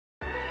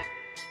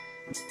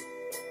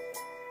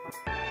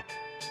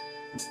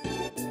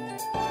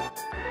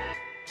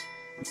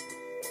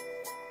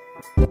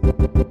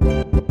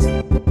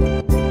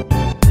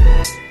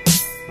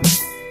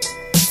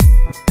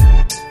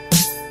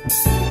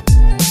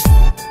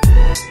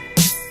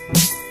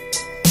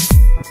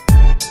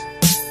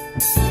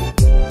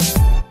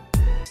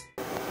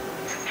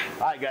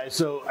Guys,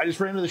 so I just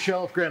ran to the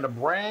shelf, grabbed a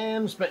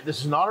this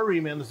is not a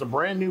reman, this is a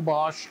brand new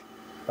Bosch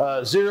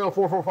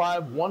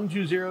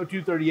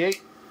 0445-120-238,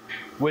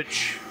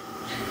 which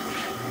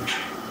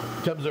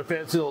comes with a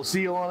fancy little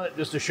seal on it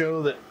just to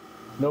show that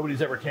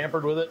nobody's ever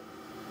tampered with it.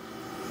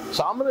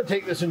 So I'm going to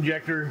take this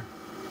injector,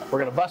 we're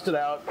going to bust it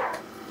out,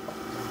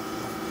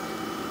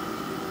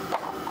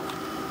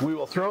 we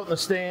will throw it in the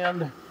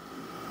stand.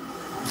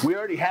 We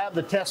already have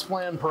the test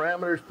plan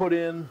parameters put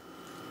in.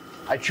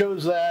 I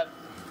chose that.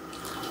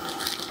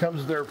 Comes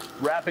with their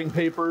wrapping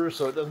paper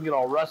so it doesn't get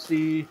all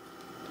rusty,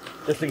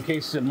 just in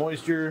case it's in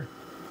moisture.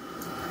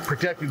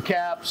 Protected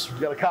caps,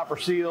 we've got a copper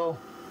seal,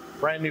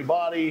 brand new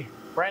body,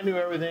 brand new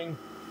everything.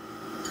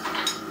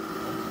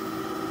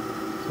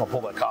 I'll pull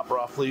that copper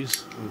off,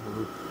 please.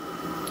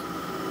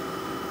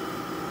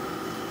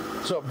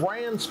 So a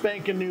brand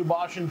spanking new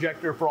Bosch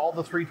injector for all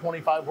the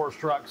 325 horse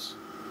trucks.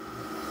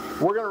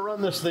 We're gonna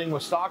run this thing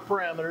with stock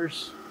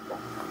parameters,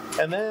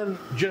 and then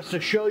just to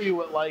show you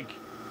what like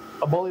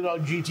a Bully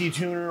Dog GT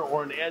tuner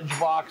or an Edge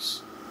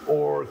Box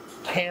or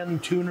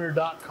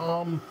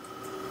cantuner.com,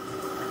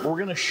 we're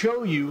going to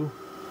show you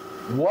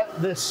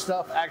what this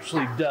stuff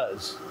actually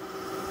does.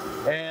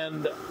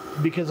 And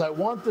because I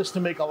want this to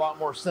make a lot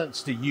more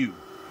sense to you.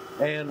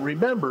 And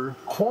remember,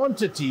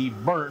 quantity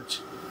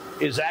burnt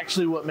is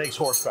actually what makes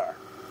horsepower.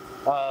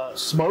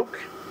 Smoke,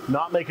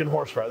 not making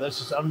horsepower. That's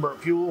just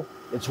unburnt fuel.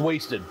 It's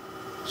wasted.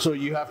 So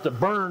you have to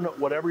burn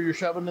whatever you're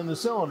shoving in the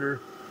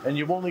cylinder, and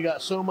you've only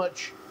got so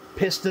much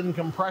piston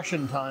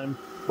compression time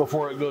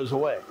before it goes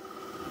away.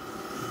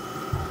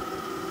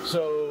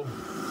 So,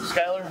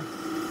 Skyler,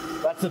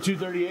 that's the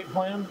 238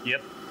 plan?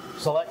 Yep.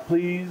 Select,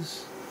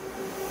 please.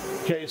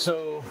 Okay,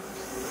 so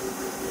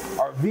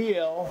our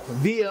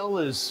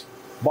VL is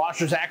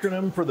Bosch's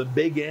acronym for the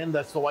big end.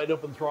 That's the wide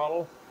open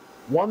throttle.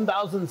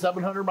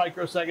 1,700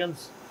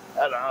 microseconds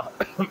at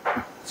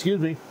excuse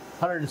me,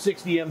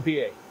 160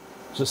 MPa.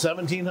 So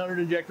 1,700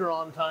 injector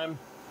on time,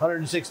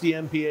 160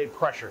 MPa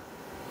pressure.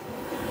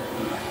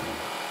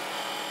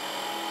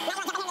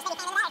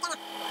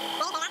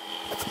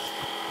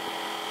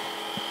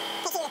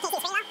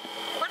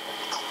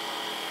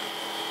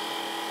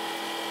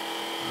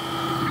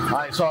 All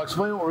right, so I'll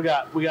explain what we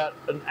got. We got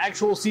an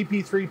actual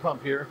CP3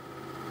 pump here.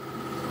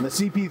 And the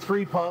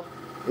CP3 pump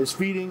is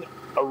feeding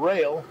a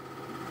rail.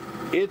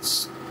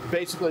 It's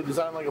basically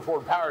designed like a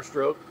Ford Power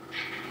Stroke.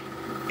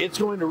 It's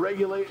going to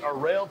regulate our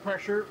rail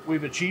pressure.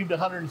 We've achieved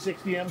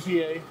 160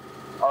 MPa.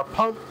 Our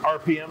pump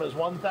RPM is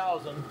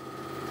 1,000.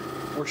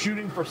 We're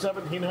shooting for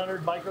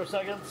 1,700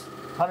 microseconds,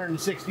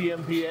 160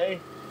 MPa.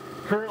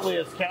 Currently,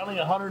 it's counting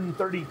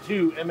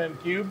 132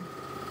 mm3.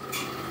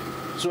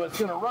 So it's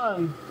going to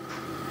run.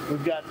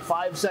 We've got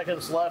 5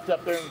 seconds left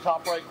up there in the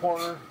top right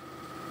corner,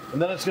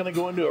 and then it's going to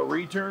go into a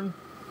return.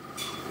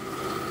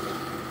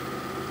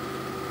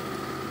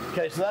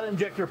 Okay, so that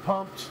injector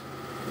pumped.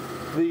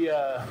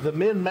 The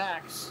min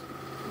max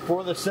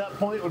for the set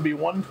point would be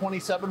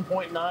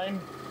 127.9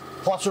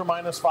 plus or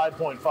minus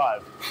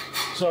 5.5.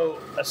 So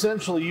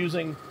essentially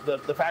using the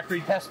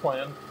factory test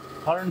plan,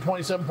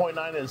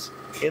 127.9 is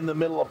in the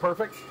middle of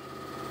perfect,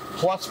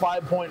 plus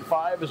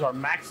 5.5 is our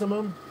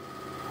maximum,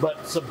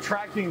 but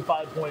subtracting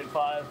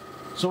 5.5,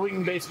 so we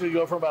can basically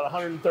go from about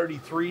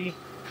 133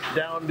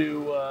 down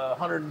to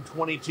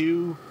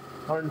 122,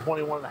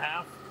 121 and a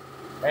half,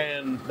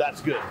 and that's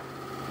good.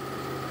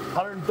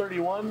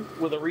 131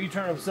 with a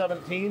return of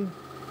 17,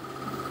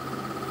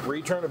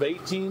 return of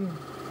 18.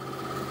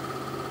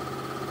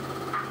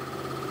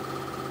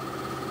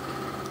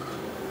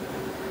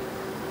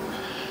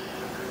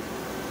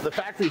 The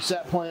factory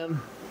set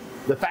plan,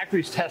 the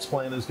factory's test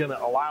plan is going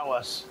to allow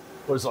us,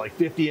 what is it, like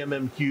 50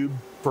 mm3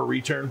 for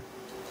return,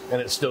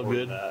 and it's still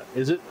good.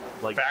 Is it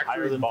like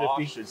higher than Bosch,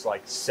 50? it's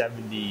like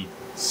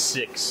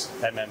 76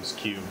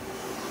 mm3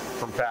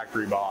 from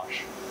factory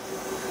Bosch.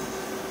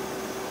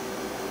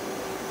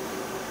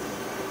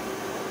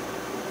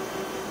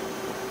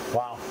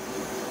 Wow.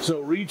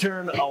 So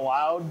return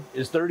allowed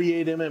is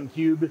 38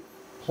 mm3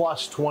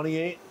 plus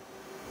 28.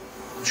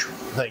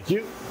 Thank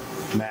you,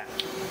 Matt.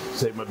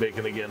 Save my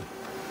bacon again.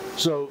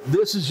 So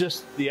this is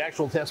just the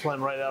actual test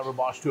plan right out of a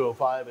Bosch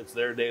 205. It's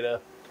their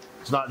data.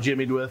 It's not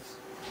jimmied with.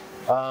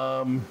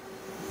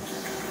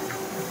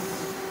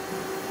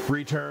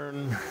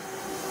 Return.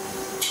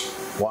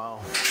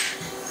 Wow.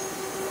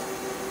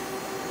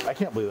 I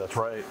can't believe that's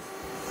right.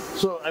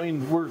 So, I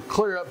mean, we're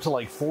clear up to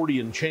like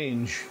 40 and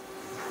change,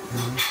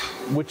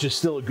 which is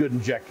still a good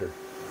injector.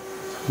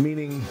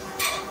 Meaning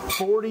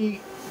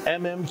 40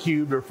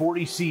 mm3 or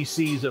 40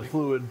 cc's of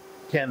fluid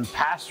can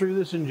pass through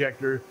this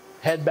injector,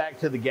 head back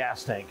to the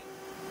gas tank.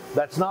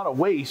 That's not a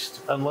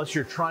waste unless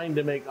you're trying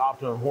to make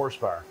optimum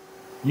horsepower.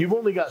 you've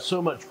only got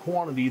so much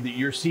quantity that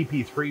your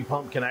CP3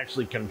 pump can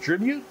actually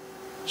contribute.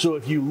 So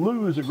if you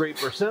lose a great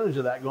percentage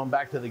of that going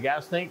back to the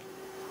gas tank,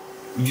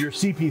 your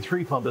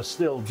CP3 pump is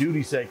still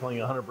duty cycling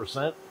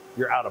 100%.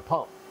 You're out of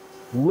pump.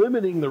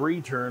 Limiting the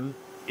return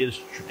is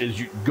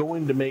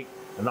going to make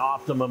an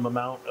optimum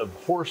amount of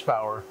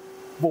horsepower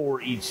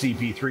for each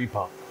CP3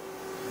 pump.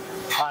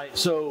 All right,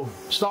 so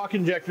stock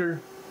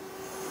injector.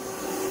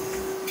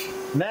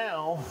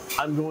 Now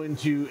I'm going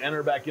to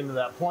enter back into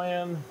that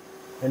plan,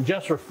 and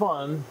just for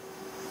fun,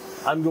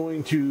 I'm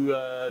going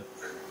to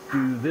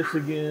do this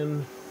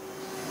again.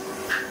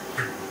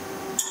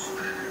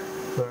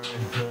 Sorry.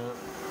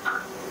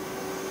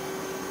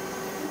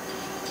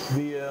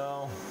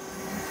 VL.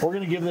 We're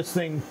going to give this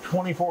thing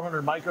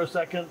 2,400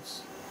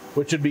 microseconds,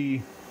 which would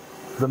be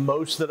the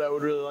most that I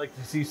would really like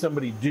to see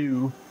somebody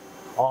do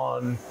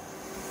on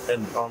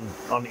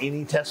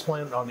any test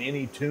plan, on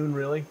any tune,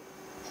 really.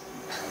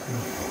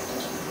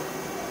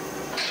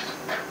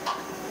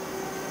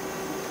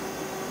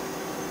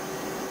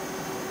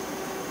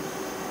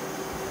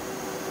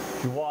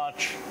 If you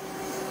watch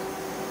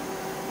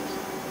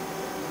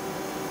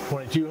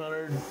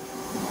 2,200,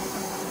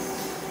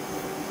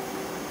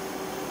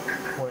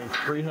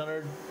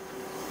 2,300.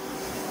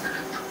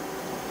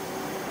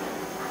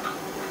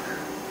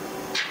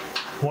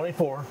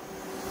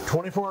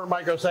 2,400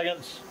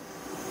 microseconds,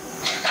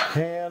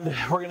 and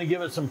we're going to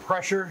give it some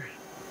pressure.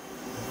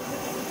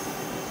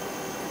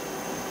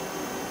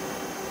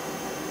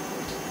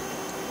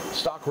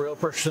 Stock rail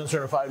pressure sensor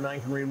in a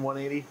 5.9 can read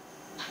 180.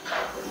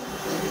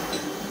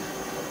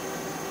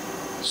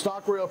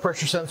 Stock rail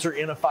pressure sensor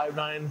in a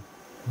 5.9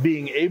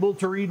 being able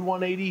to read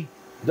 180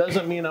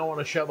 doesn't mean I want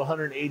to shove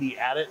 180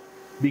 at it,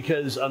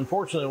 because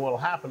unfortunately what will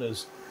happen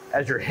is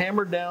as you're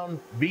hammered down,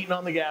 beating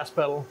on the gas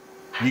pedal,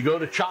 you go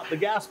to chop the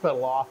gas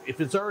pedal off.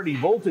 If it's already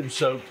voltage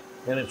soaked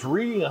and it's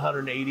reading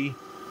 180,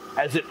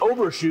 as it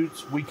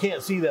overshoots, we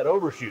can't see that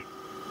overshoot.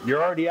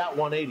 You're already at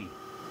 180.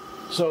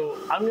 So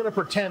I'm going to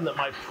pretend that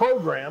my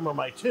program or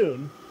my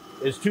tune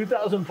is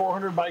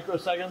 2,400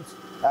 microseconds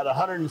at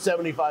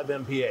 175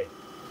 MPa.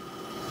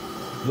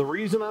 The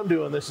reason I'm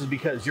doing this is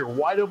because you're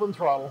wide open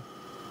throttle,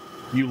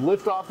 you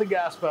lift off the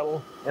gas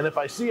pedal, and if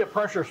I see a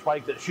pressure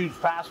spike that shoots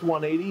past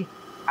 180,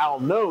 I'll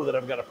know that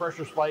I've got a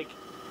pressure spike.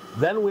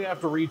 Then we have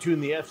to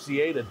retune the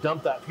FCA to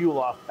dump that fuel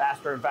off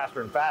faster and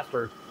faster and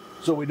faster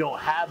so we don't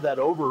have that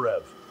over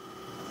rev.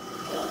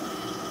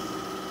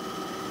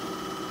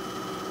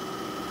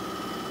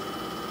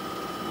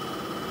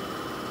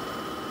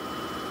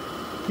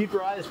 Keep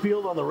your eyes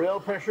peeled on the rail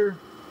pressure.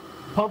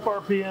 Pump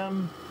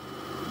RPM,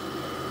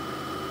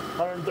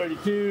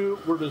 132.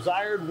 We're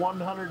desired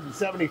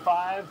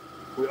 175.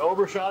 We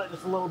overshot it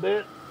just a little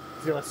bit.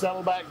 It's going to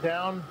settle back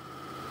down.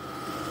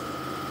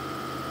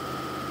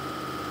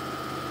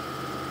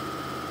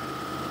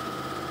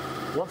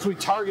 Once we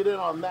target in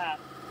on that,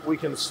 we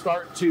can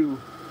start to,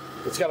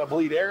 it's got to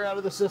bleed air out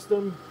of the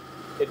system.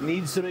 It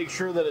needs to make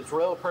sure that its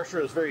rail pressure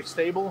is very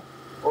stable,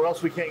 or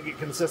else we can't get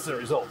consistent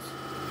results.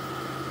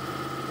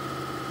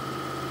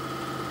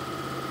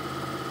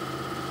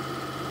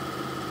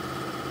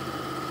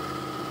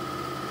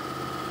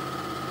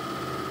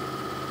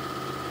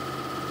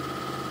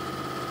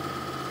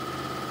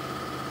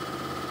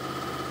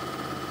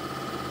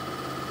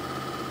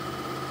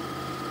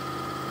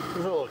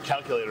 There's a little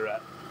calculator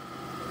at.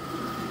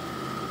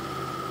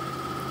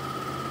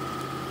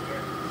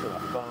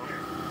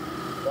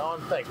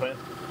 Don, thanks, man.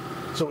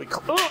 So we,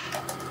 oh!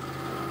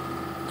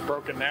 It's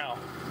broken now.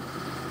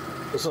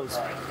 This one's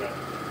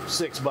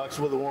 $6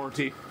 with a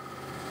warranty.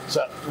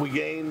 So we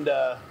gained,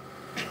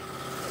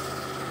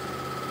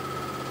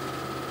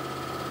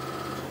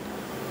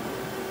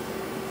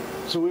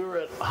 so we were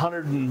at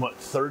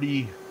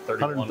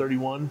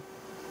 131,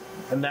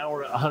 and now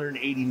we're at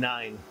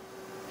 189.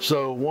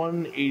 So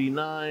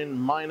 189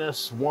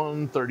 minus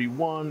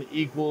 131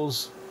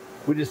 equals,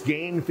 we just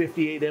gained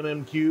 58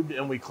 mm cubed,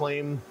 and we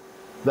claim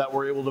that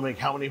we're able to make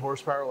how many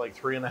horsepower? Like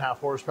 3.5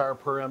 horsepower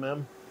per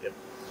mm? Yep.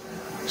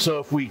 So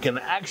if we can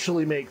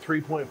actually make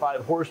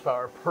 3.5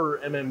 horsepower per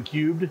mm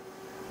cubed,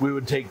 we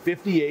would take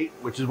 58,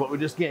 which is what we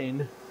just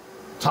gained,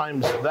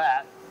 times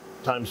that,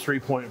 times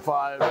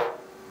 3.5.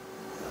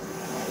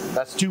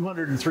 That's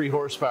 203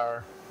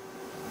 horsepower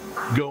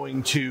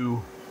going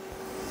to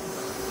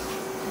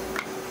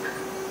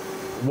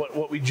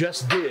what we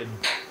just did,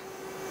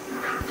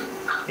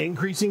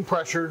 increasing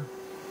pressure,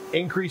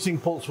 increasing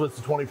pulse width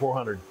to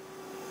 2,400.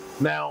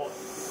 Now,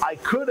 I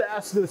could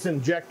ask this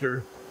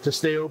injector to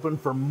stay open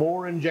for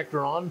more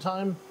injector on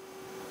time,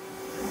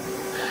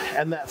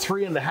 and that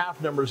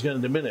 3.5 number is going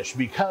to diminish,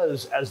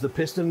 because as the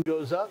piston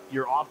goes up,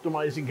 you're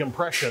optimizing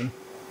compression,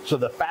 so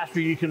the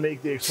faster you can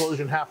make the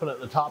explosion happen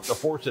at the top to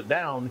force it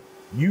down,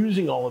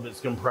 using all of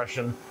its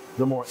compression,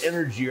 the more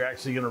energy you're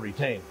actually going to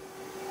retain.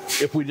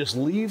 If we just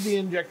leave the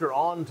injector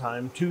on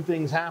time, two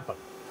things happen.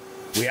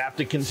 We have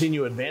to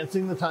continue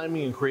advancing the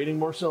timing and creating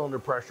more cylinder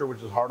pressure,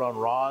 which is hard on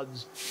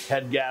rods,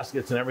 head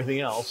gaskets, and everything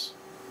else.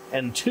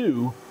 And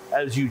two,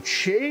 as you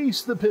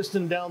chase the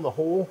piston down the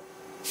hole,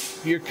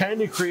 you're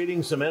kind of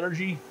creating some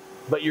energy,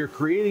 but you're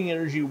creating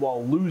energy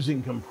while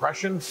losing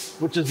compression,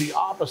 which is the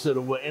opposite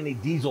of what any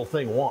diesel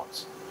thing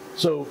wants.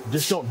 So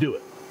just don't do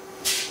it.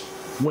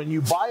 When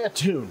you buy a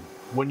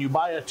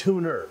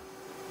tuner,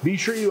 be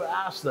sure you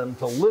ask them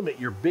to limit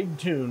your big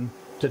tune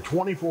to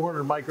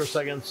 2400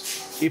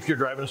 microseconds if you're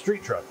driving a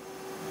street truck.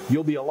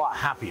 You'll be a lot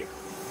happier.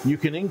 You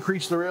can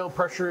increase the rail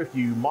pressure if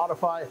you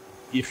modify.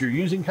 If you're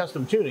using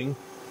custom tuning,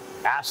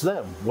 ask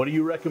them, what do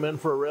you recommend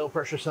for a rail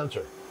pressure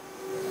sensor?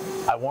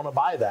 I want to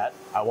buy that.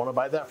 I want to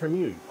buy that from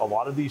you. A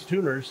lot of these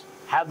tuners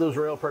have those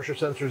rail pressure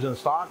sensors in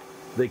stock.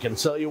 They can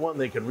sell you one.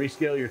 They can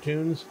rescale your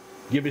tunes,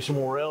 give you some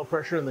more rail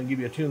pressure, and then give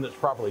you a tune that's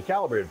properly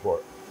calibrated for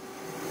it.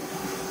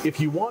 If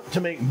you want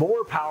to make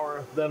more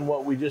power than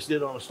what we just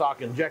did on a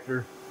stock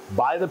injector,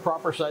 buy the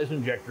proper size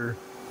injector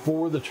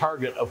for the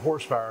target of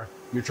horsepower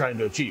you're trying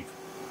to achieve.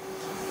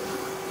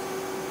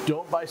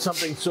 Don't buy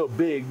something so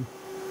big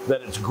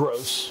that it's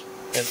gross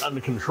and under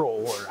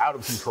control or out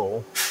of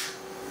control.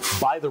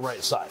 Buy the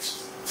right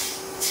size.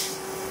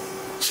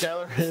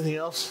 Skylar, anything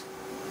else?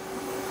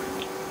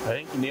 I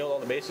think you nailed all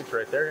the basics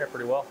right there. Yeah,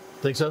 pretty well.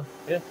 Think so?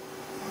 Yeah.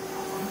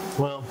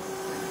 Well,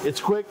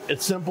 it's quick,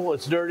 it's simple,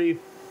 it's dirty,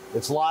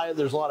 it's live,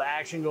 there's a lot of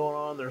action going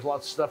on, there's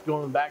lots of stuff going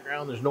on in the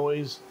background, there's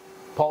noise.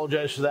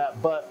 Apologize for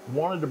that, but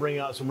wanted to bring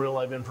out some real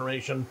life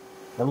information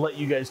and let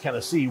you guys kind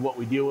of see what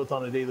we deal with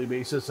on a daily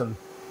basis and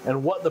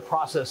what the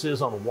process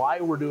is on why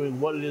we're doing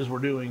what it is we're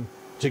doing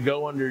to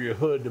go under your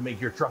hood to make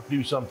your truck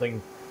do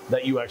something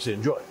that you actually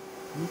enjoy.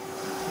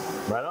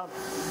 Right on.